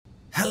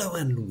Hello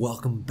and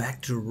welcome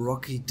back to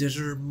Rocky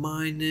Desert.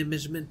 My name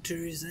is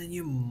Menturius, and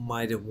you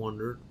might have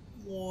wondered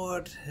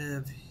what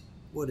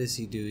is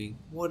he doing?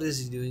 What is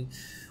he doing?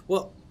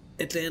 Well,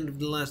 at the end of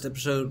the last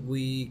episode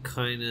we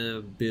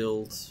kinda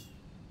built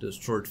the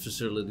storage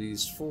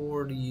facilities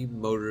for the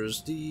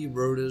motors, the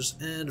rotors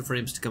and the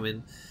frames to come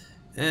in,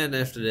 and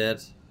after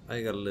that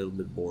I got a little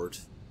bit bored.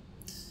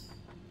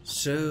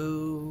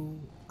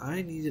 So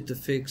I needed to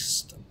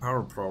fix a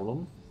power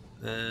problem.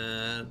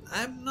 And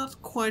I'm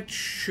not quite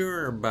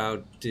sure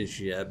about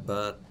this yet,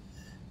 but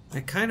I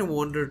kind of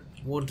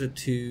wanted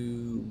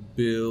to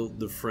build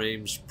the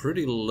frames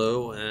pretty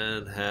low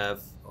and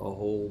have a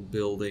whole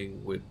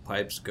building with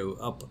pipes go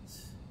up.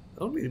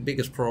 Only the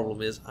biggest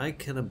problem is I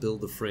cannot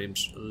build the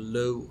frames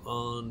low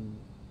on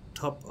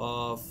top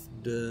of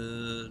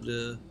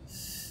the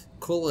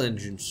coal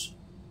engines.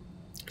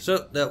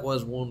 So that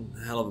was one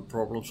hell of a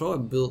problem. So I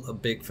built a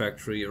big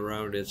factory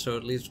around it, so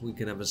at least we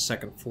can have a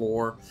second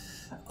floor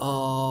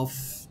of,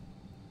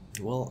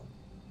 well,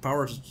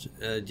 power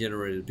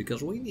generated,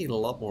 because we need a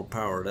lot more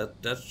power.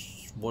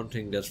 That's one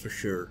thing that's for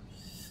sure.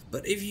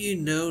 But if you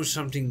know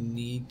something you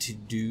need to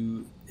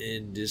do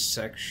in this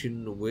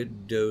section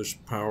with those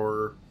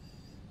power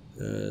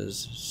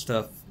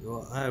stuff,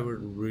 well, I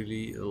would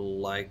really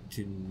like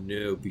to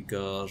know,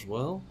 because,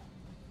 well,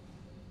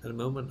 at the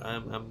moment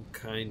I'm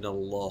kind of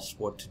lost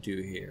what to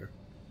do here.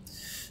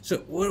 So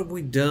what have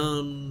we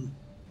done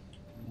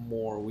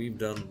more? We've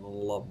done a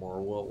lot more.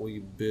 Well, we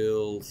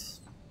built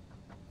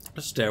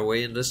a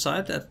stairway in this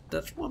side.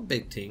 That's one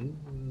big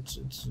thing.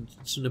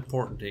 It's an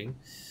important thing.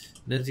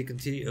 And as you can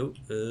see,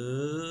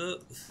 the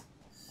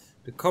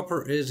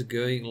copper is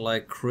going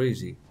like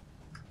crazy.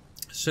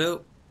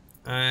 So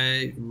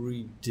I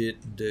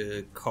redid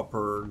the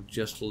copper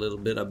just a little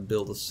bit. I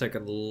built a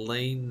second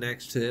lane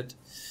next to it.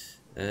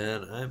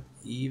 And I'm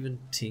even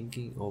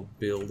thinking of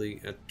building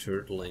a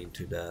third lane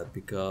to that,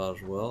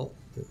 because, well,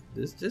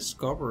 this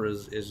copper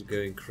is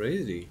going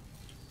crazy.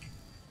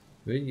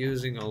 We're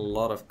using a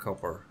lot of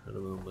copper at the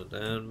moment,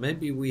 and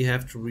maybe we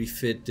have to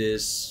refit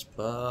this,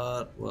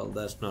 but, well,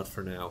 that's not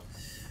for now.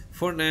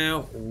 For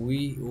now,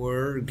 we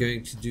were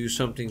going to do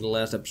something the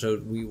last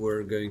episode. We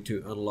were going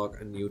to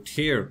unlock a new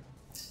tier,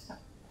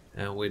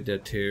 and with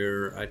that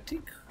tier I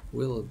think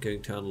we're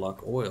going to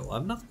unlock oil.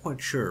 I'm not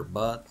quite sure,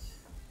 but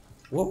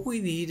what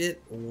we needed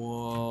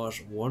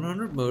was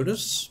 100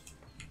 motors.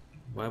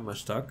 Why am I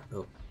stuck?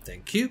 Oh,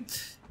 thank you.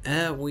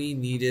 And we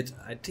needed,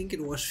 I think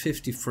it was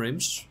 50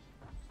 frames.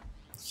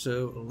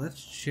 So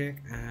let's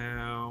check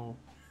how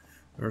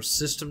our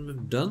system has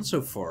done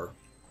so far.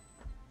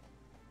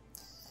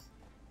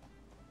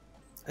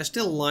 I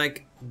still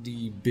like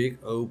the big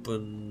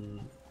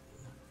open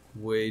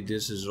way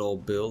this is all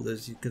built.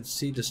 As you can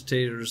see, the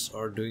stators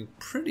are doing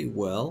pretty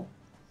well.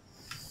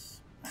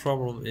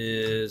 Problem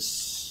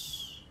is,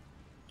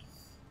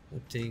 I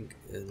think,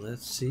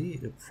 let's see,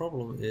 the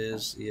problem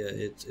is, yeah,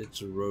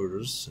 it's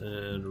rotors,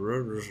 and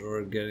rotors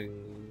are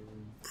getting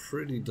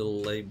pretty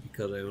delayed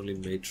because I only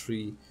made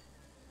 3.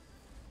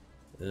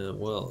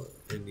 Well,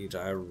 it needs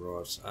iron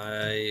rods.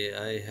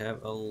 I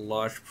have a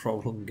large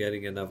problem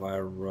getting enough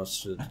iron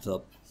rods to the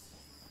top.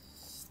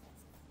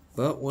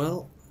 But,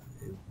 well,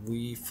 if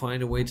we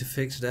find a way to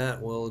fix that,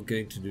 we're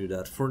going to do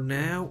that. For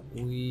now,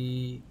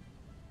 we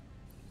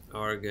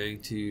are going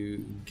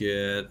to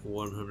get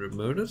 100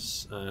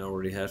 motors. I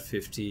already had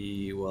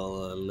 50,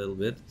 well, a little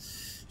bit.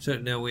 So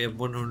now we have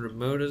 100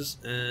 motors,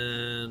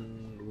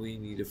 and we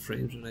need a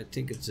frames, and I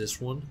think it's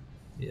this one.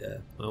 Yeah,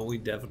 well, we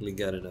definitely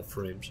got enough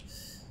frames.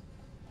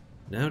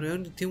 Now the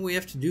only thing we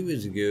have to do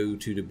is go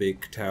to the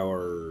big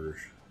tower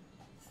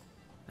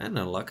and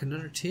unlock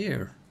another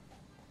tier.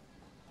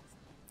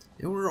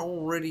 And we're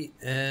already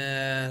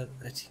at,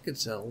 I think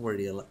it's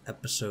already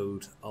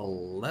episode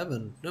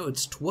 11. No,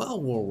 it's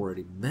 12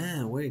 already.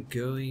 Man, we're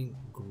going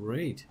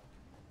great.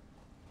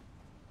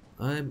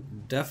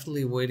 I'm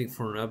definitely waiting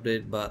for an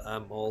update, but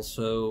I'm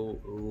also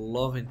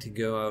loving to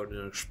go out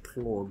and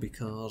explore,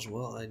 because,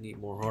 well, I need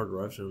more hard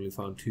drives. I only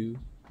found 2.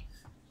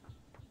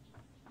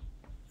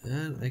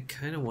 And I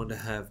kind of want to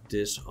have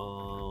this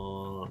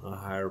on a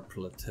higher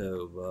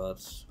plateau,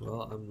 but,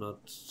 well, I'm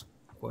not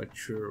quite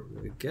sure.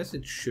 I guess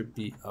it should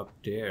be up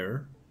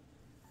there,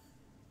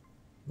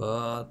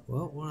 but,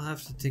 well, we'll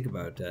have to think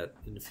about that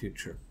in the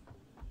future,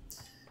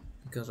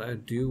 because I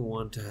do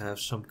want to have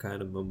some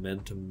kind of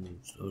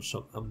momentum, or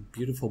some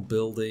beautiful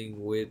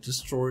building with the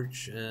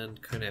storage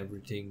and kind of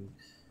everything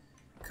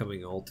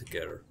coming all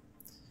together.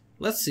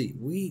 Let's see,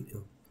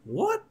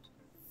 what?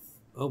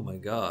 Oh my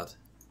god,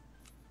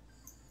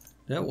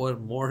 that was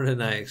more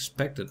than I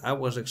expected. I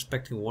was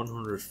expecting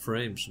 100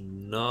 frames,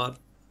 not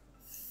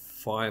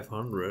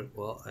 500.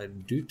 Well, I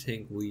do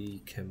think we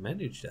can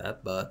manage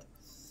that, but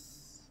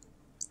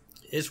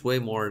it's way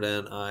more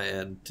than I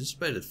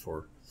anticipated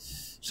for.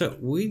 So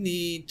we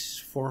need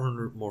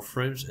 400 more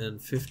frames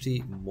and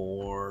 50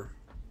 more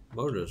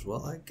motors.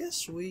 Well, I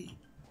guess we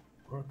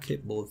are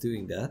capable of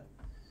doing that.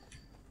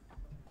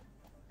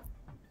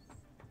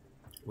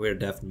 We're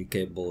definitely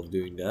capable of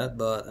doing that,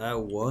 but I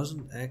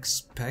wasn't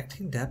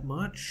expecting that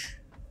much.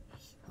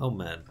 Oh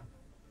man.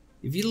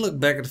 If you look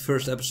back at the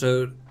first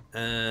episode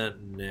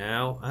and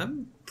now,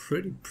 I'm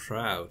pretty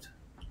proud.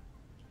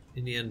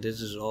 In the end, this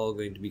is all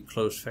going to be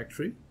closed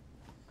factory.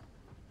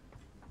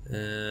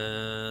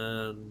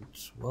 And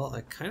well,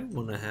 I kind of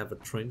want to have a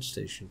train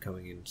station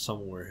coming in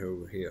somewhere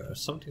over here, or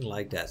something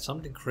like that.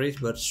 Something crazy,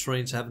 but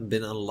trains haven't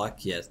been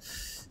unlocked yet.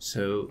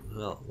 So,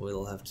 well,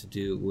 we'll have to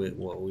do with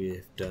what we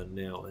have done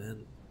now.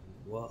 And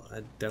well,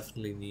 I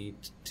definitely need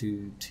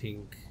to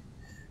think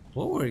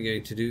what we're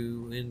going to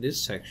do in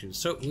this section.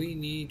 So we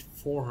need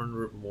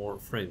 400 more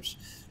frames.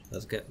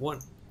 Let's get 1,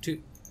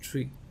 2,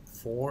 3,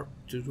 4,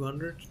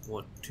 200.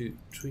 1, 2,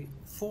 3,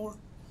 4.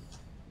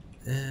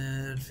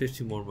 And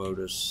 50 more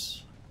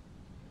motors.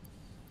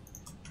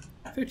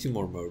 50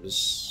 more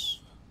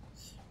motors.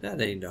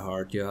 That ain't a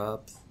hard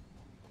job.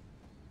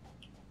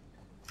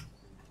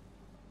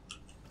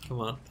 Come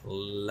on,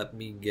 let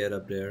me get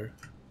up there.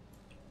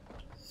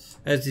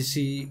 As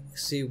you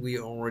see, we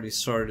already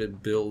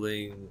started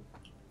building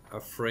a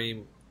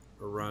frame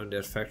around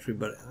that factory,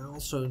 but I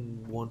also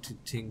want to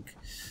think.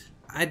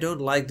 I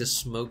don't like the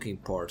smoking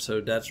part,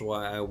 so that's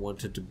why I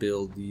wanted to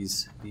build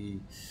the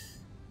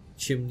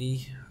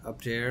chimney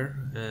up there,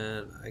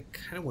 and I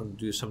kind of want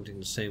to do something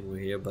the same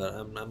way here, but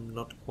I'm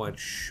not quite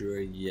sure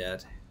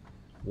yet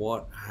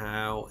what,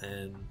 how,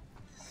 and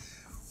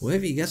well,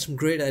 if you got some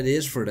great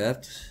ideas for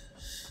that,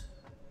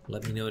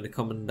 let me know in the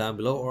comment down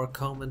below, or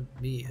comment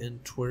me in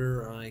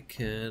Twitter. I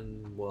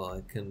can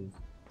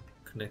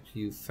connect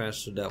you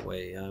faster that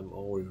way. I'm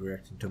always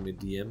reacting to my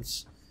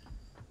DMs.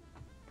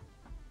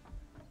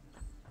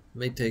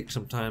 May take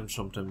some time,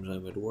 sometimes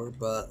I'm at work,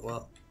 but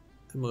well,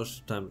 most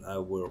of the time I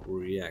will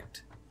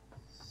react.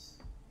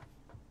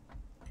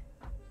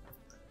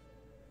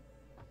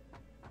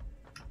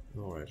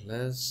 Alright,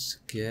 let's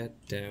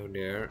get down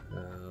there.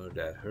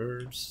 That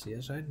hurts.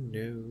 Yes, I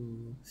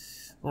know.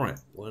 Alright,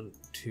 1,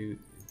 2,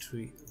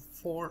 3,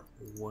 4.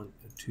 1,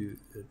 2,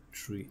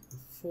 3,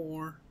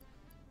 4.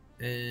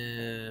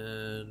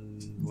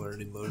 And where are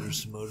the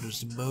motors? The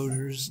motors, the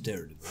motors.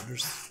 There are the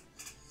motors.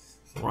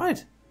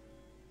 Alright.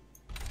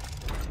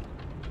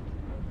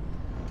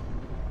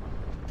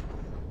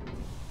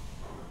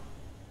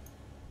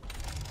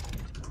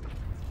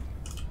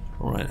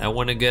 Alright, I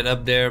want to get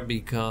up there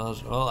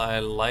because, well, I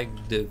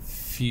like the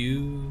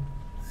view.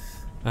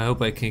 I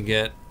hope I can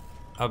get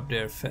up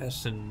there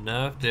fast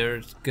enough. There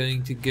it's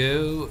going to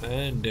go,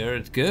 and there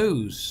it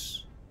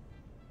goes.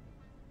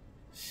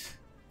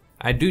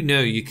 I do know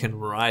you can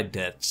ride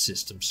that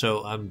system,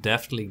 so I'm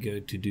definitely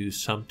going to do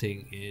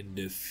something in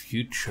the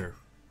future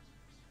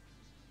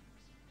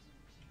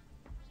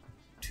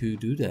to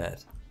do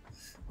that.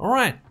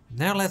 Alright,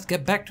 now let's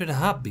get back to the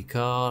hub,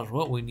 because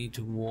well, we need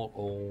to walk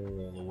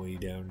all the way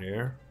down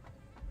there.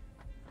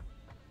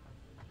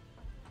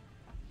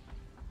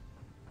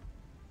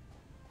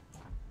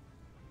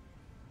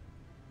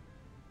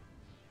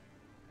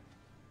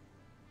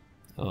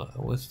 Oh, I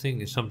was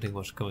thinking something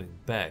was coming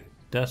back.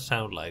 It does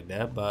sound like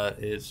that, but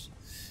it's,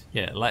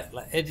 yeah, like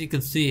as you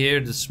can see here,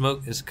 the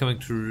smoke is coming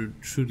through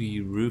the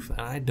roof,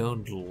 and I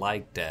don't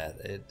like that.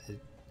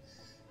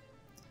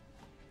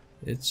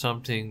 It's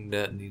something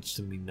that needs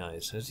to be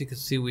nice. As you can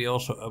see, we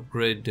also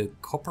upgrade the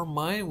copper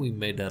mine. We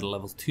made that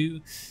level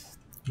 2.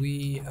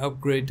 We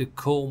upgrade the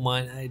coal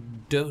mine. I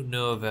don't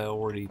know if I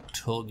already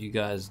told you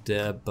guys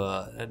that,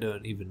 but I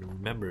don't even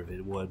remember if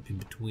it was in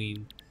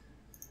between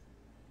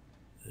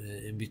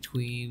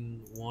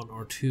 1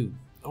 or 2.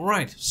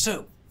 Alright,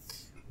 so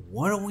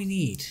what do we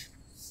need?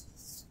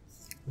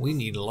 We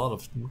need a lot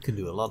of, we can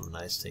do a lot of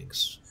nice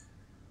things.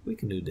 We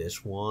can do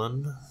this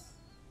one.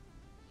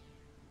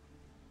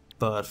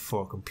 But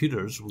for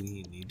computers, we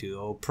need to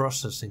do a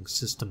processing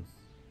system.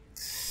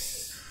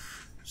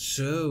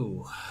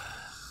 So,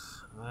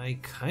 I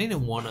kind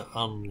of want to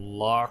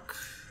unlock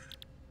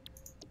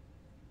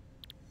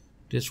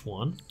this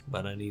one,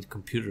 but I need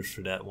computers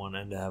for that one,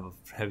 and to have a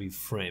heavy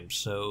frame.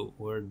 So,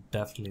 we're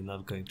definitely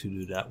not going to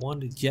do that one.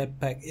 The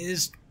jetpack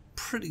is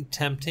pretty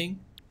tempting.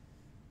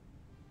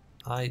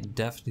 I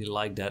definitely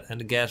like that,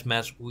 and the gas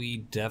mask, we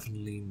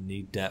definitely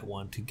need that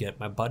one to get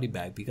my body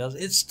back, because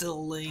it's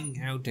still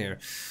laying out there.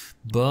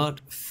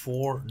 But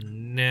for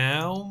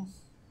now,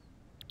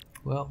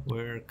 well,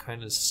 we're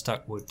kind of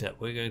stuck with that.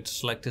 We're going to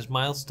select this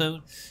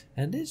milestone,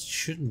 and this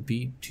shouldn't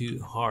be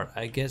too hard.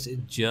 I guess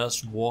it's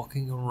just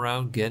walking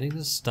around getting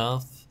the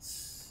stuff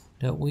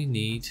that we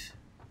need,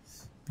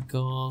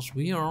 because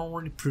we are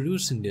already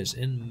producing this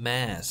in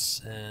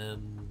mass,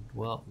 and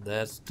well,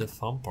 that's the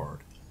fun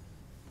part.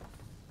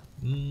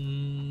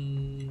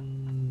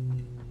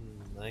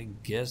 I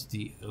guess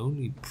the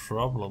only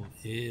problem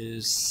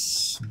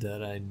is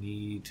that I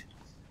need,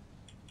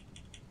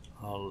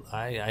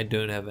 I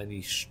don't have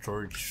any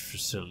storage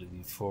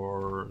facility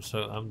for,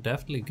 so I'm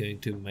definitely going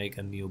to make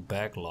a new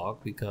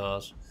backlog,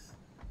 because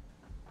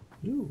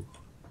ooh,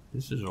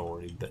 this is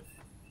already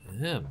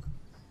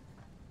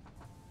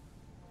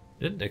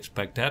didn't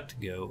expect that to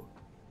go.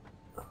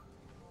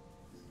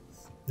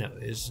 No,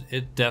 it's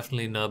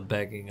definitely not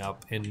backing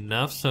up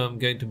enough, so I'm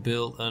going to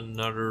build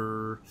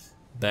another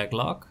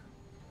backlog.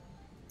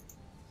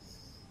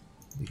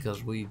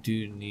 because we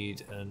do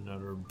need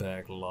another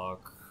backlog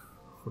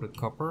for the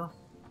copper.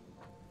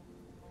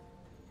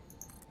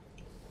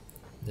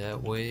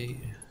 That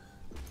way.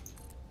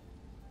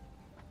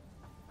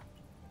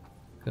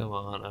 Come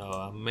on,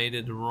 oh, I made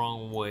it the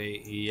wrong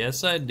way.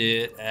 Yes, I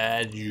did,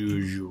 as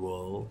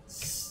usual.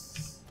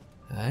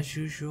 As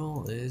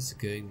usual, it's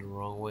going the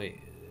wrong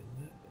way.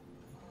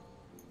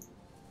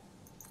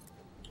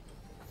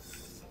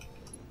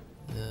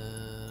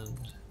 And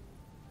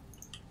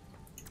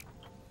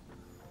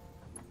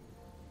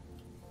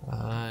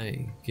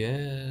I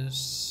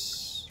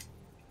guess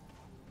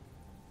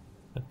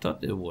I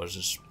thought it was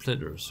a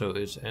splitter, so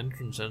it's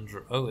entrance,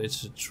 enter. Oh,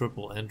 it's a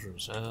triple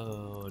entrance.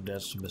 Oh,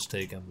 that's the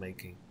mistake I'm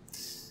making.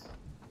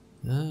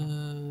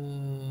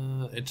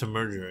 It's a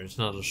merger, it's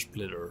not a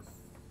splitter.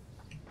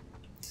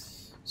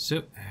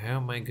 So, how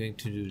am I going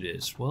to do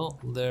this? Well,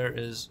 there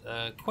is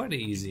quite an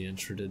easy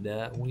answer to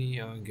that. We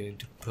are going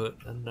to put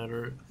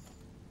another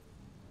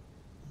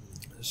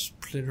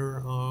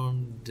splitter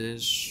on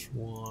this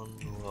one.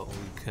 Well,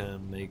 we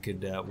can make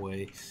it that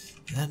way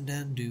and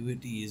then do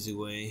it the easy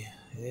way.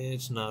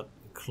 It's not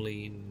a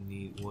clean,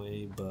 neat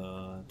way,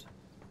 but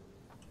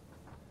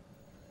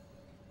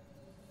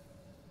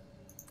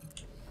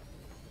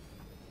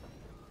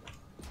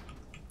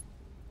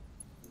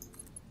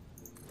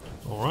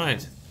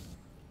alright.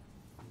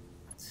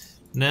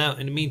 Now,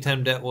 in the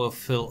meantime, that will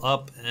fill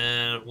up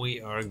and we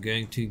are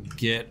going to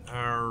get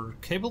our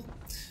cable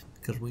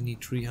because we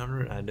need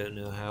 300. I don't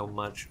know how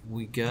much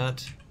we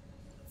got,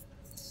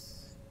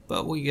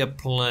 but we got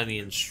plenty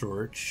in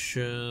storage,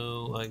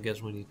 so I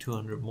guess we need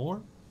 200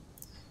 more.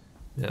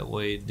 That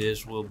way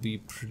this will be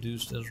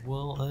produced as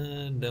well,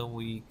 and then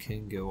we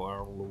can go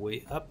all the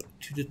way up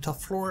to the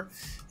top floor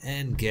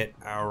and get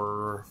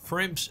our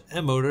frames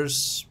and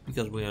motors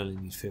because we only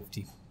need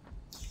 50.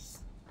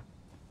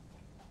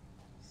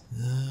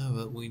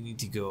 But we need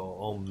to go.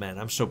 Oh man,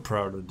 I'm so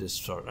proud of this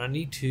start. I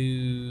need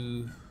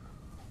to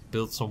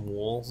build some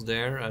walls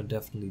there. I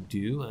definitely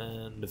do.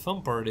 And the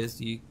fun part is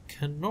you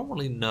can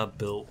normally not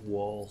build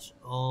walls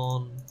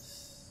on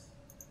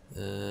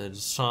the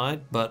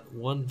side, but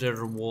once there's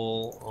a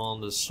wall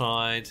on the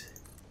side,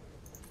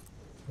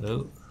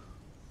 oh,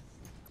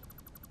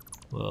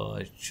 well,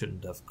 I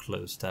shouldn't have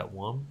closed that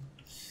one.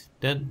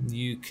 Then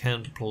you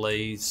can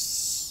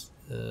place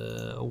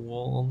a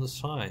wall on the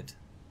side.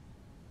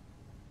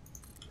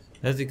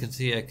 As you can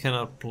see, I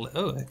cannot play.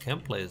 Oh, I can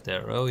place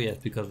there. Oh yes,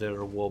 because there's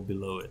a wall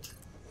below it.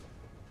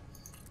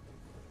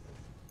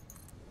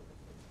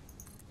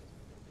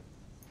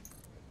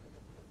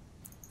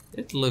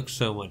 It looks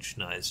so much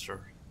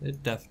nicer.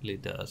 It definitely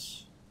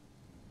does.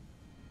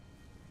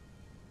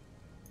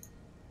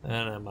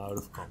 And I'm out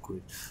of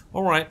concrete.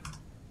 Alright.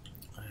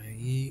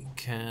 I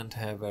can't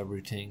have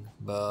everything,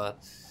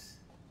 but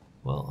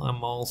well,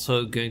 I'm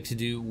also going to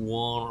do 1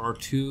 or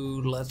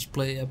 2 Let's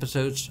Play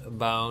episodes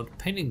about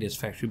painting this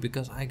factory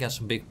because I got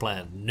some big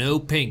plan. No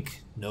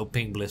pink. No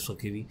pink, Blissful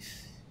Kitty.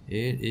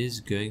 It is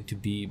going to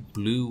be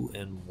blue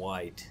and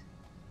white.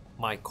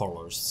 My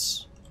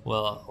colors.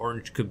 Well,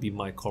 orange could be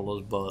my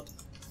colors, but...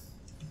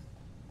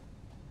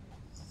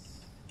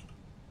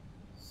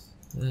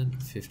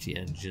 And 50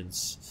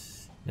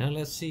 engines. Now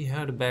let's see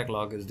how the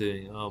backlog is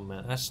doing. Oh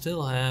man, I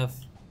still have...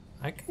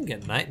 I can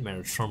get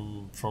nightmares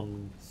from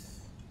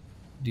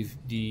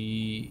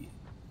the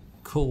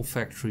coal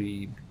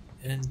factory,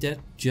 and that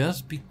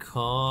just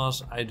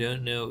because I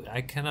don't know,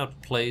 I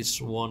cannot place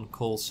one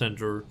coal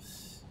center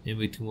in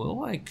between.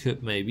 Well, I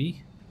could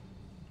maybe,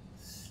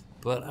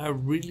 but I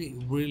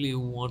really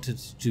wanted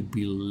it to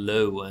be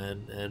low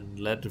and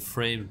let the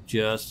frame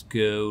just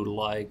go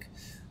like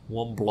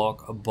 1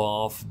 block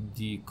above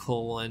the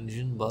coal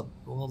engine, but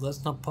well,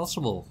 that's not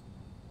possible,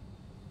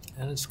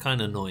 and it's kind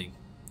of annoying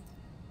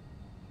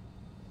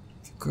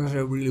because I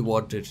really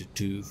wanted it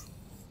to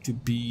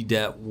be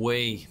that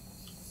way.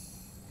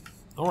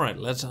 Alright,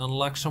 let's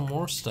unlock some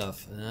more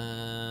stuff,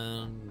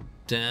 and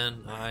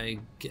then I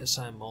guess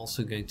I'm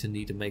also going to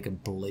need to make a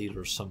blade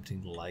or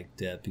something like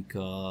that,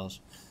 because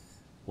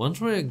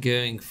once we're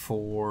going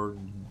for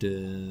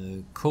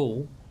the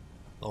coal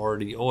or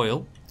the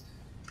oil,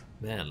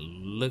 man,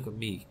 look at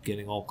me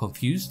getting all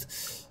confused,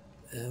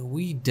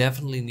 we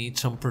definitely need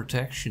some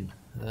protection.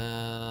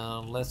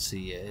 Let's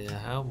see,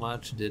 how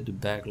much did the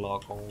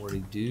backlog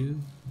already do,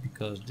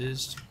 because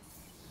this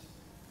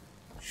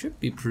should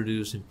be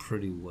producing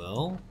pretty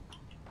well.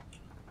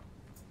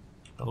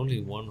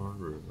 Only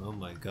 100. Oh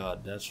my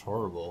god, that's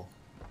horrible.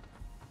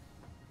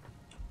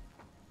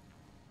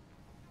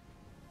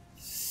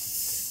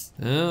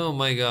 Oh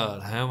my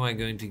god, how am I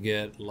going to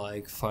get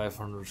like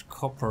 500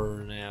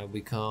 copper now,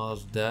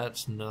 because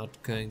that's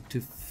not going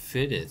to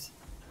fit it.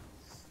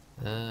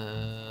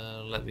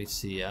 Let me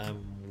see,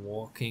 I'm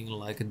walking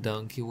like a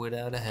donkey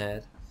without a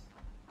head.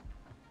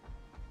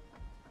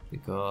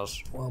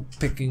 Because, well,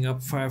 picking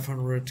up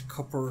 500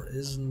 copper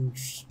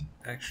isn't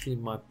actually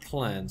my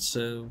plan,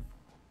 so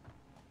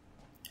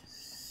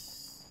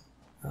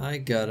I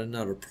got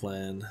another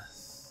plan.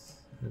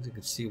 As you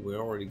can see, we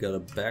already got a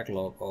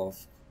backlog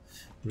of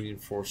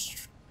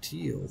reinforced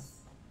steel.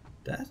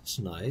 That's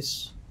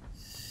nice.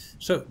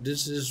 So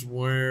this is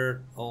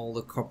where all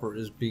the copper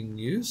is being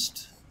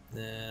used,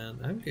 and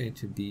I'm going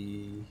to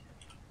be,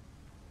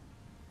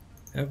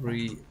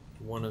 every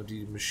one of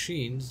these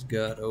machines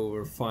got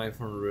over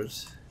 500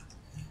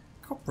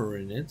 copper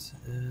in it,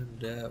 and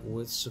that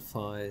would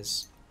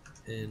suffice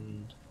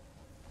in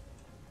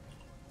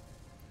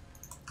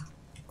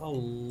a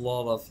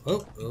lot of,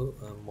 oh,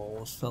 I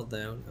almost fell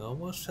down,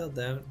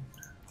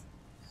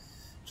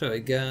 So I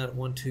got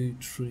 1, 2,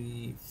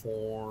 3,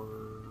 4,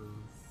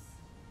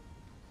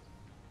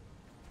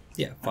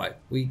 yeah, 5.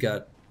 We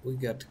got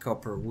the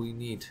copper we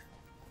need.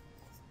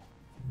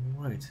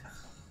 All right.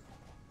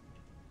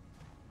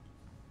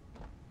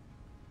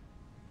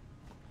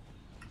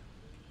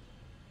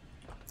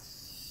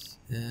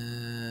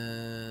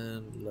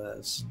 And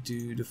let's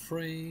do the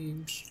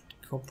frames.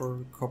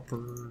 Copper,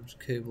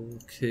 cable,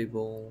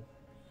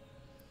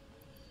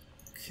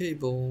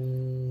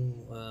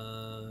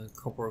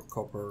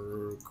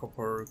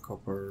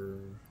 copper,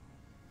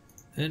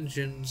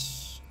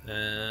 engines,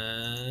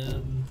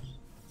 and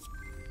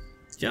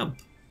jump.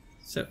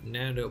 So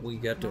now that we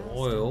got the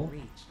oil.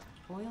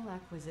 Oil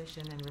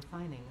acquisition and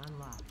refining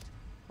unlocked.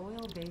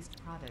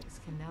 Oil-based products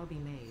can now be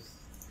made.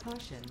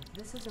 Caution,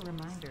 this is a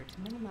reminder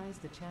to minimize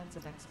the chance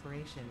of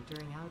expiration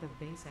during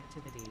out-of-base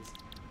activities.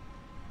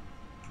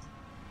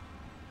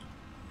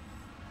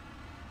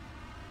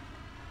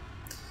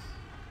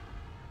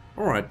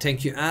 Alright,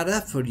 thank you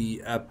Ada for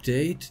the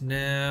update.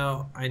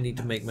 Now I need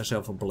to make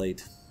myself a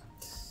blade.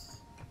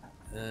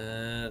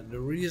 The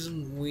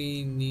reason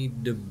we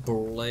need the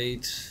blade,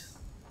 it's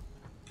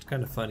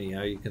kind of funny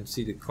how you can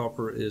see the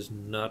copper is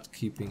not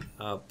keeping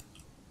up,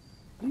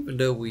 even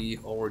though we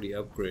already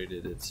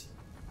upgraded it.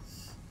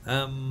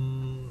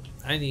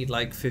 I need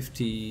like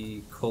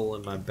 50 coal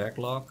in my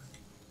backlog.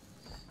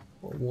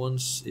 But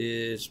once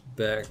it's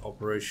back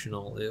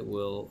operational, it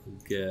will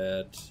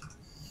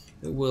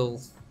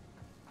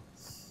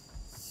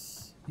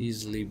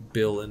easily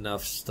build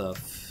enough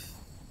stuff.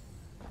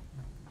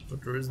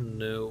 But there is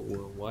no,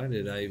 well, why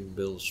did I even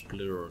build a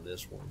splitter on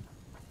this one?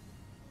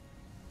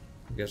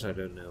 I guess I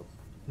don't know.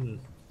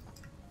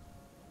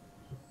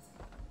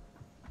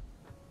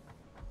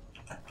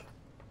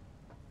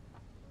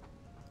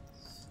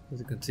 As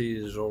you can see,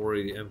 there's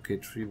already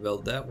MK3. Well,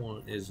 that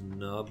one is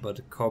not, but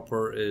the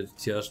copper is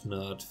just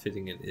not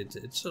fitting it.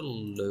 It's a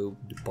low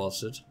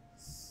deposit.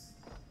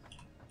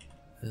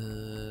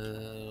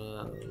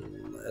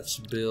 Let's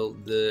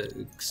build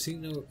the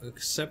Xeno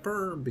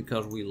Acceptor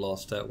because we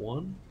lost that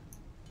one.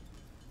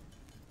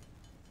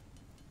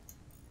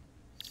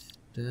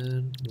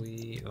 Then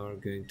we are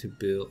going to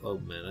build, oh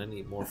man, I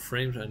need more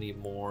frames, I need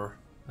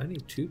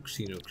 2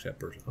 Xeno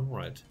Acceptors.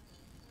 Alright,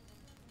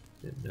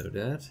 didn't know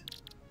that.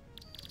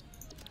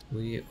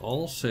 We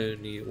also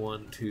need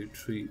 1, 2,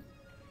 3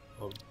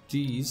 of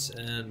these,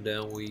 and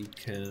then we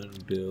can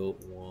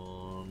build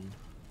one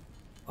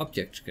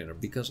object scanner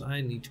because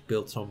I need to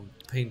build some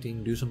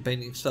painting, do some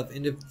painting stuff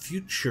in the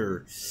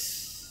future.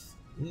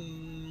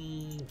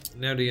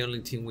 Now the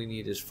only thing we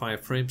need is 5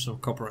 frames, some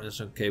copper and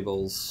some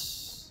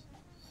cables.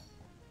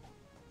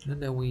 And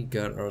then we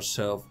got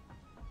ourselves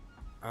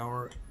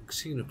our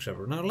Xeno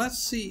Acceptor. Now let's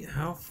see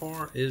how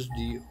far is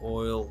the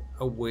oil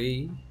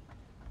away.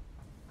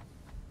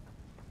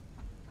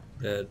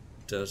 That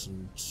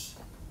doesn't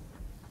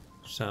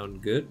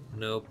sound good.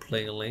 No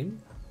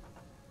plailing.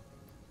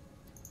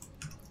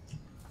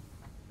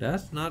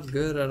 That's not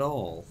good at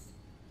all.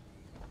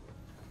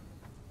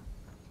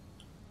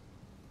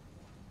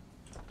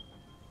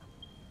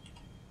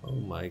 Oh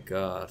my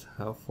god,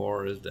 how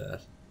far is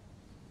that?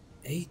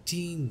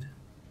 18!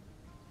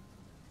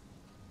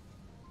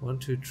 1,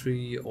 2,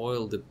 3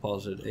 oil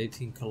deposit,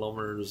 18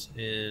 kilometers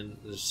in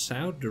the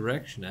south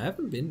direction. I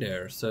haven't been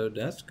there, so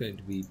that's going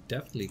to be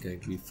definitely going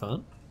to be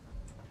fun.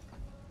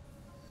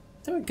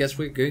 So I guess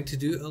we're going to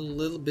do a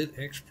little bit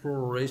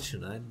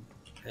exploration,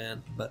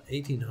 but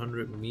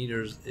 1800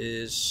 meters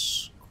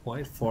is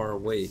quite far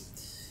away,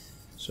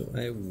 so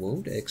I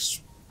won't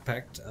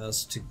expect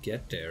us to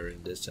get there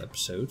in this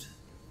episode.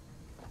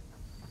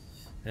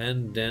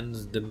 And then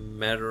the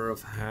matter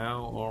of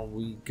how are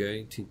we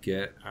going to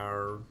get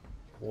our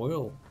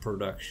oil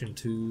production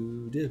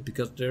to this,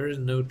 because there is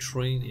no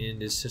train in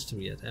this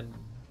system yet. And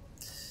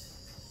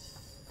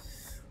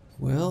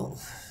well,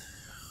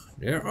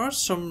 there are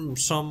some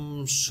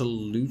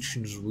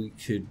solutions we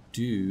could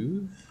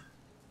do,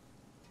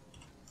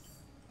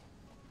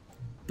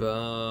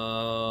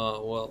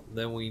 but well,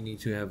 then we need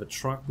to have a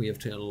truck, we have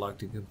to unlock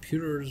the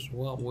computers.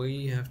 Well,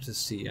 we have to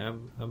see.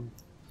 I'm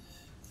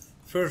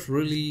first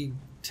really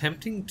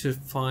tempting to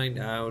find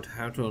out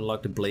how to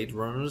unlock the blade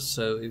runners,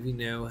 so if you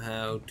know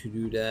how to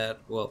do that,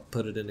 well,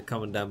 put it in the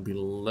comment down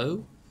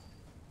below,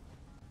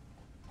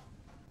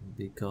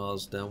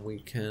 because then we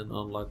can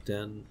unlock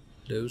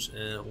those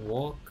and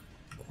walk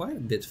quite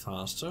a bit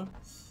faster.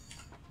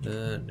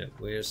 No,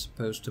 we're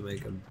supposed to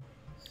make a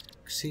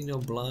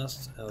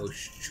Xenoblast. Oh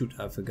shoot,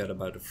 I forgot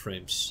about the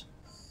frames.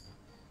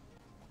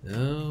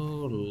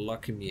 Oh,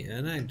 lucky me.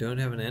 And I don't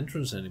have an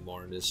entrance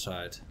anymore on this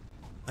side.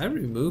 I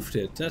removed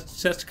it.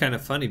 That's kind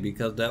of funny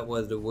because that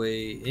was the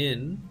way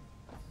in.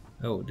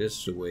 Oh, this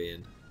is the way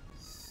in.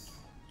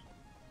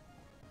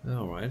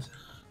 Alright.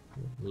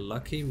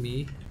 Lucky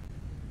me.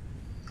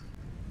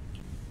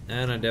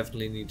 And I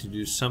definitely need to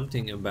do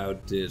something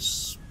about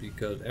this,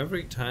 because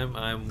every time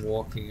I'm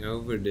walking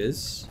over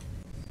this,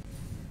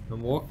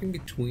 I'm walking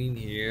between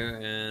here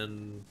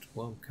and,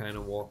 well, I'm kind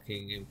of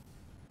walking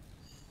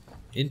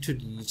into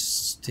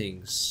these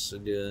things,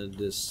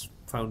 this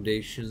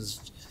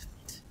foundations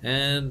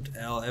and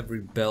every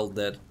belt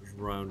that's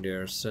around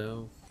there,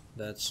 so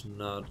that's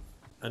not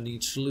a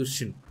neat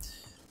solution.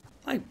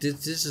 Like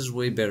this is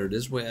way better.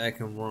 This way I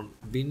can run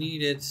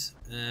beneath it,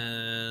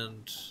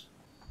 and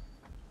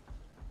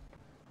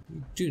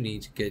you do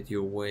need to get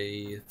your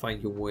way,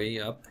 find your way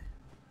up.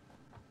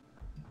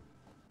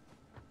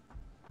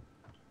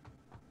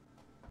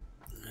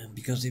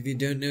 Because if you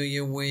don't know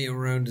your way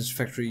around this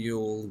factory,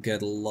 you'll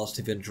get lost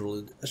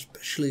eventually,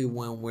 especially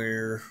when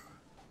we're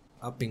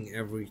upping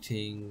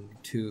everything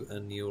to a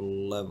new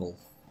level.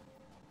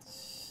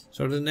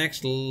 So the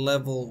next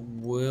level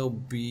will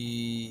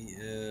be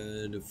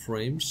the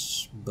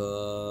frames,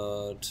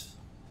 but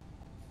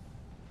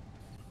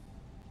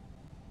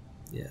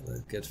yeah,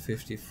 let's get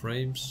 50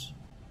 frames.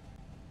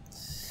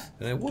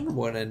 And I wonder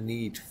what I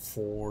need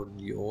for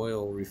the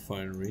oil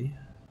refinery.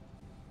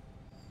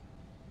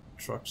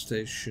 Truck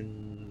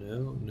station,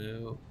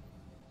 no.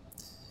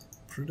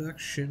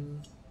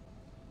 Production.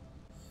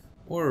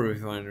 Oil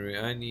refinery,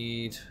 I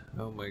need,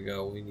 oh my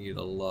god, we need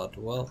a lot.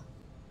 Well,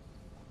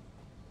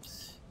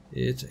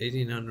 it's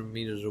 1800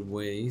 meters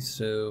away,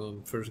 so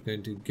I'm first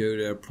going to go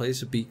there,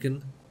 place a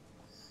beacon.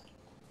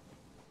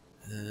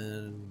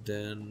 And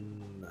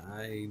then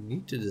I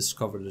need to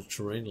discover the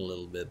terrain a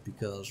little bit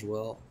because,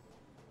 well,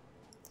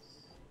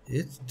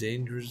 it's a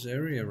dangerous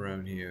area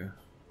around here.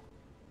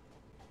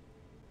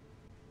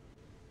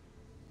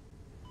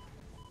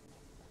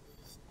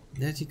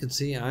 As you can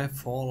see, I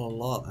fall a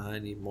lot. I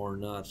need more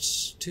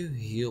nuts to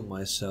heal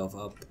myself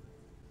up.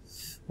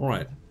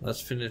 Alright, let's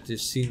finish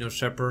this Xeno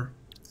Sepper.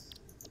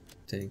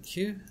 Thank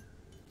you.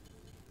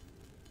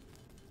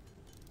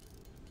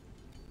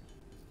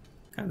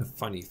 Kind of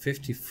funny,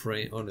 50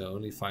 frames. Oh no,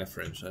 only 5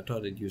 frames. I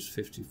thought it used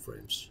 50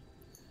 frames.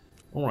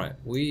 Alright,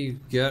 we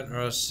got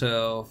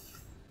ourselves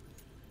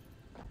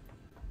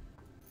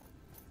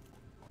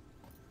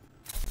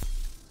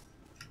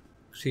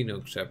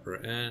Xeno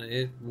Sepper, and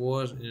it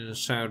was in the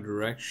south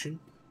direction.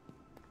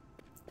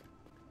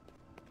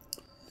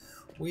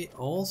 We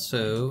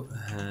also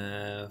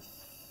have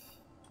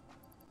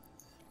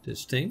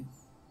this thing,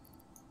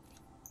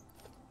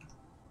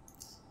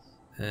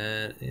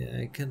 and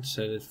I can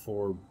set it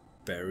for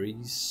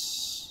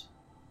berries.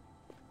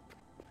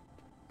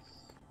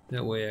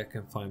 That way I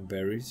can find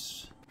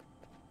berries.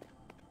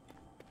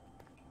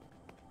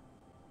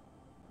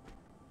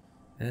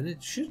 And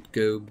it should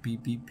go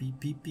beep beep beep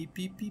beep beep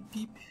beep beep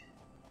beep.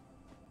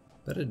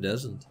 But it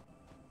doesn't.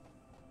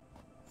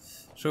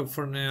 So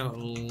for now,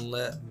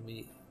 let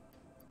me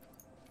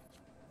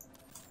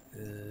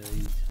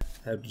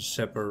have the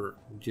sepper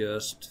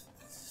just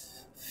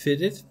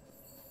fit it.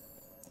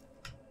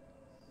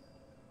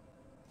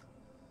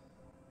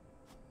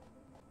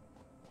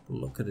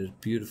 Look at this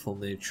beautiful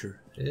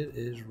nature. It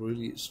is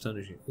really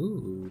astonishing.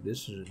 Ooh,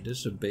 this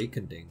is a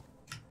bacon thing.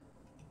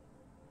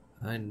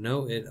 I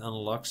know it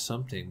unlocks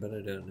something, but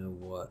I don't know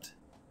what.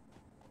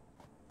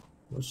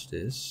 What's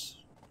this?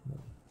 Oh.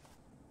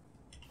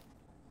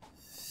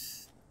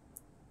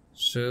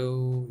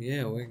 So,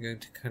 yeah, we're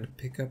going to kind of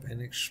pick up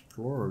and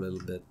explore a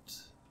little bit.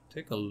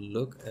 Take a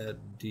look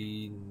at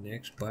the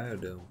next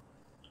biodome.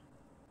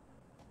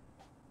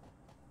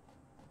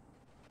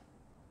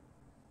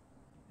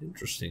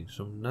 Interesting,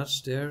 some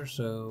nuts there,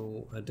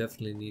 so I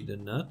definitely need the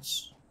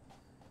nuts.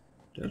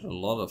 There's a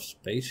lot of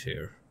space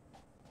here.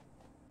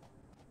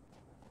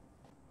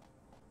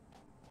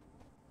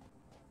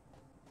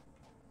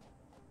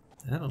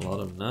 And a lot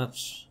of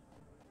nuts.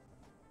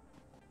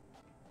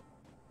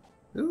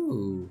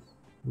 Ooh,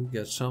 we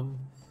got some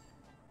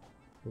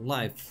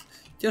life.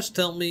 Just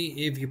tell me,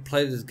 if you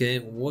play this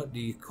game, what do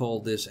you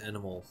call this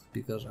animal?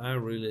 Because I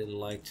really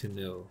like to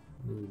know.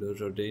 Ooh,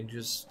 those are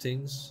dangerous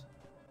things.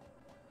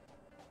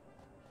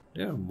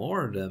 There are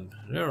more of them.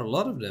 There are a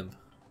lot of them.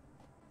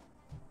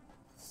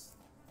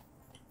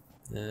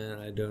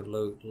 And I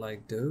don't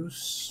like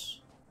those.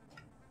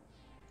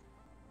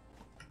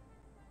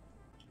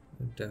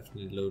 I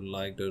definitely don't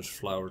like those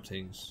flower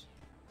things.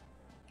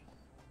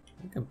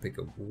 I can pick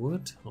up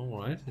wood.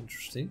 Alright,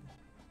 interesting.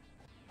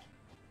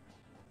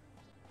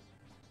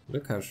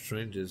 Look how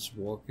strange it's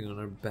walking on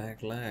her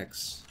back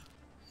legs.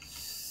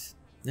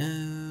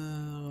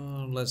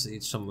 Now, let's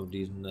eat some of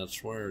these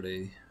nuts. Where are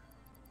they?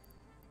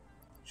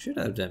 Should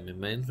have them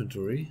in my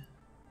inventory.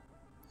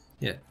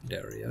 Yeah,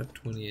 there we are.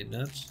 28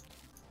 nuts.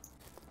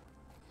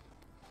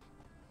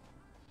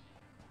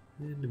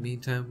 In the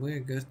meantime, we're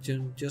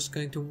just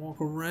going to walk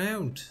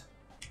around.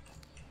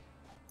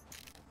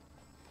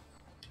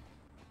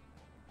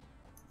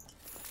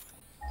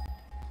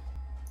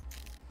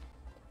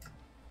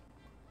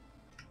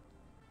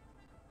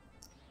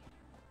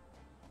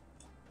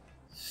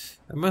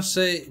 I must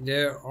say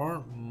there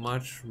aren't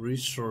much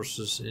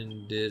resources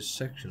in this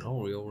section.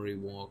 Oh, we already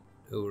walked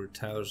over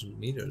 1,000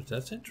 meters.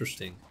 That's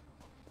interesting.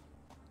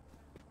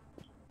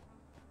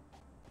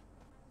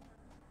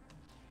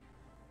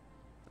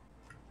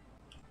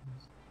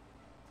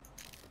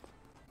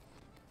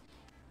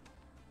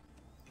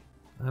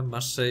 I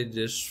must say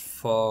this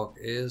fog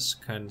is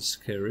kind of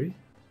scary.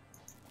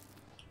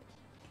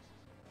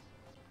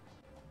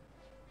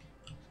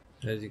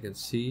 As you can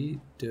see,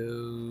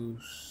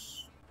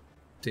 those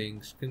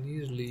things can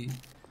easily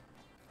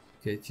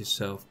get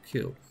yourself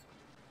killed.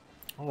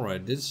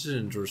 Alright, this is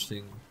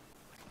interesting.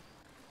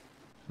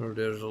 So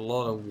there's a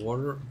lot of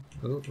water.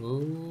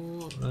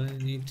 Oh, I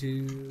need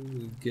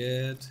to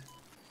get...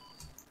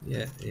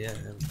 Yeah.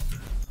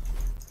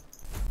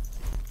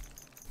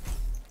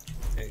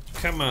 Hey,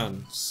 come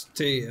on,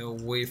 stay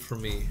away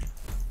from me.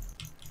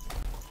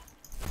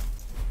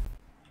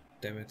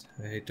 Damn it,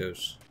 I hate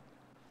those.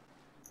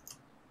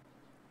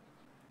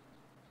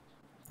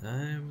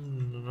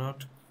 I'm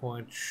not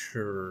quite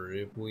sure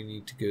if we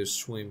need to go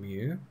swim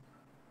here.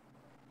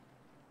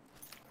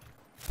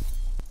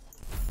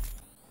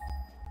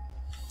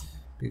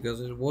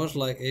 Because it was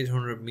like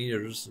 800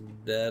 meters,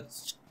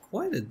 that's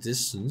quite a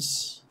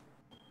distance.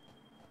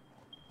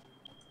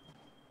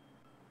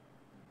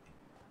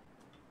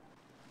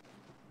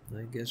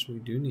 I guess we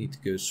do need to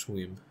go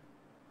swim.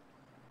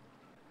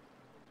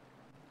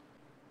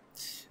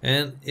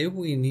 And if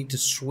we need to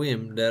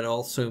swim, that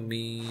also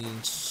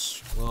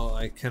means, well,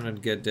 I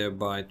cannot get there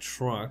by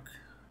truck.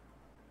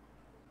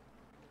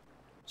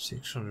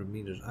 600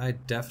 meters. I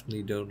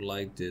definitely don't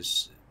like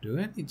this. Do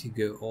I need to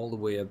go all the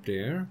way up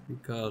there?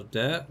 Because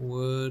that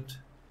would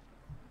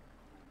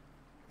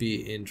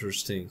be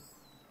interesting.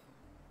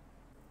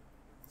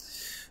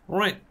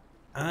 Alright,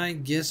 I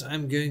guess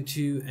I'm going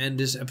to end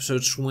this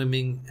episode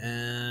swimming,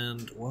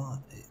 and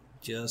well,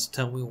 just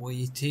tell me what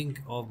you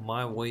think of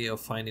my way of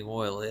finding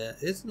oil.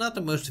 It's not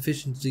the most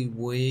efficient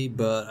way,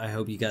 but I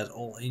hope you guys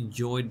all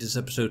enjoyed this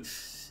episode.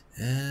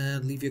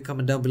 And leave your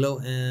comment down below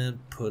and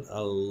put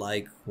a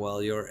like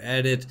while you're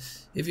at it.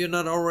 If you're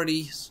not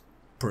already,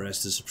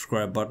 press the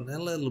subscribe button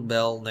and a little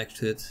bell next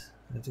to it.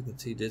 As you can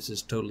see, this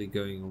is totally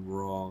going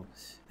wrong.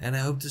 And I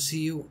hope to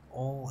see you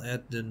all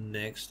at the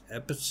next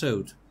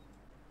episode.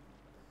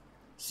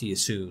 See you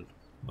soon.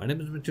 My name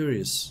is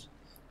Menturius.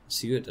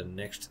 See you at the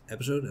next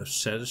episode of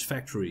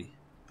Satisfactory.